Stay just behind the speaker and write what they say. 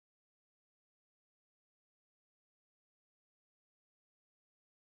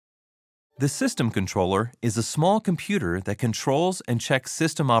The system controller is a small computer that controls and checks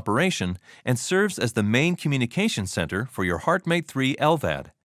system operation and serves as the main communication center for your HeartMate 3 LVAD.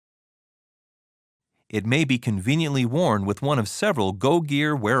 It may be conveniently worn with one of several Go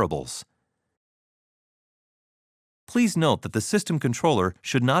Gear wearables. Please note that the system controller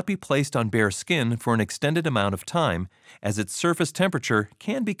should not be placed on bare skin for an extended amount of time, as its surface temperature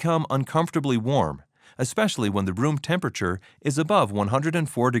can become uncomfortably warm, especially when the room temperature is above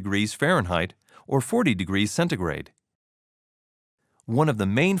 104 degrees Fahrenheit or 40 degrees centigrade. One of the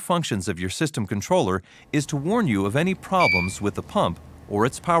main functions of your system controller is to warn you of any problems with the pump or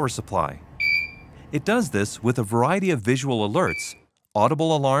its power supply. It does this with a variety of visual alerts,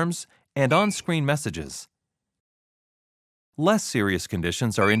 audible alarms, and on-screen messages. Less serious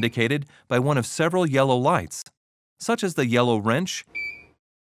conditions are indicated by one of several yellow lights, such as the yellow wrench,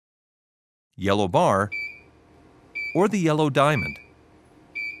 yellow bar, or the yellow diamond,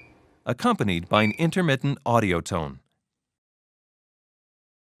 accompanied by an intermittent audio tone.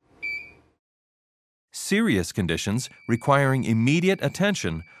 Serious conditions requiring immediate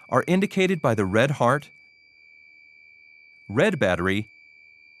attention are indicated by the red heart, red battery,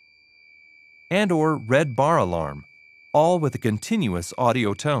 and/or red bar alarm, all with a continuous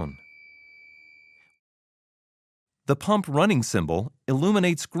audio tone. The pump running symbol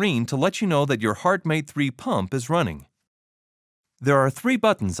illuminates green to let you know that your HeartMate 3 pump is running. There are 3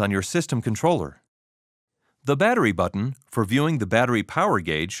 buttons on your system controller. The battery button for viewing the battery power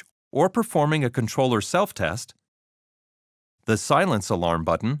gauge or performing a controller self-test, the silence alarm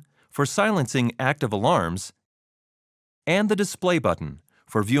button for silencing active alarms, and the display button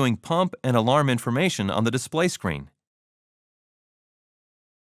for viewing pump and alarm information on the display screen.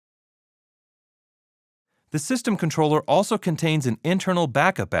 The system controller also contains an internal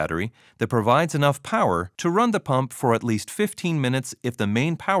backup battery that provides enough power to run the pump for at least 15 minutes if the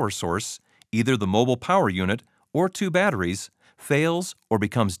main power source, either the mobile power unit or 2 batteries, fails or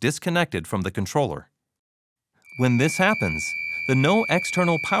becomes disconnected from the controller. When this happens, the no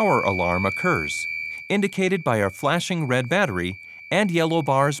external power alarm occurs, indicated by a flashing red battery and yellow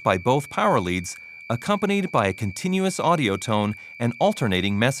bars by both power leads, accompanied by a continuous audio tone and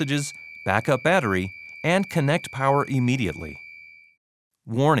alternating messages, backup battery, and connect power immediately.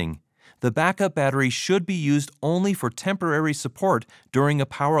 Warning: the backup battery should be used only for temporary support during a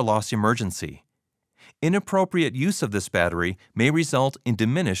power loss emergency. Inappropriate use of this battery may result in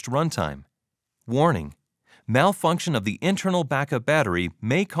diminished runtime. Warning: malfunction of the internal backup battery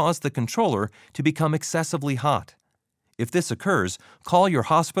may cause the controller to become excessively hot. If this occurs, call your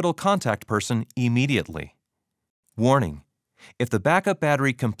hospital contact person immediately. Warning: if the backup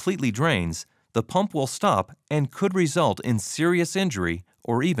battery completely drains, the pump will stop and could result in serious injury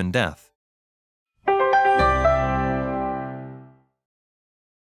or even death.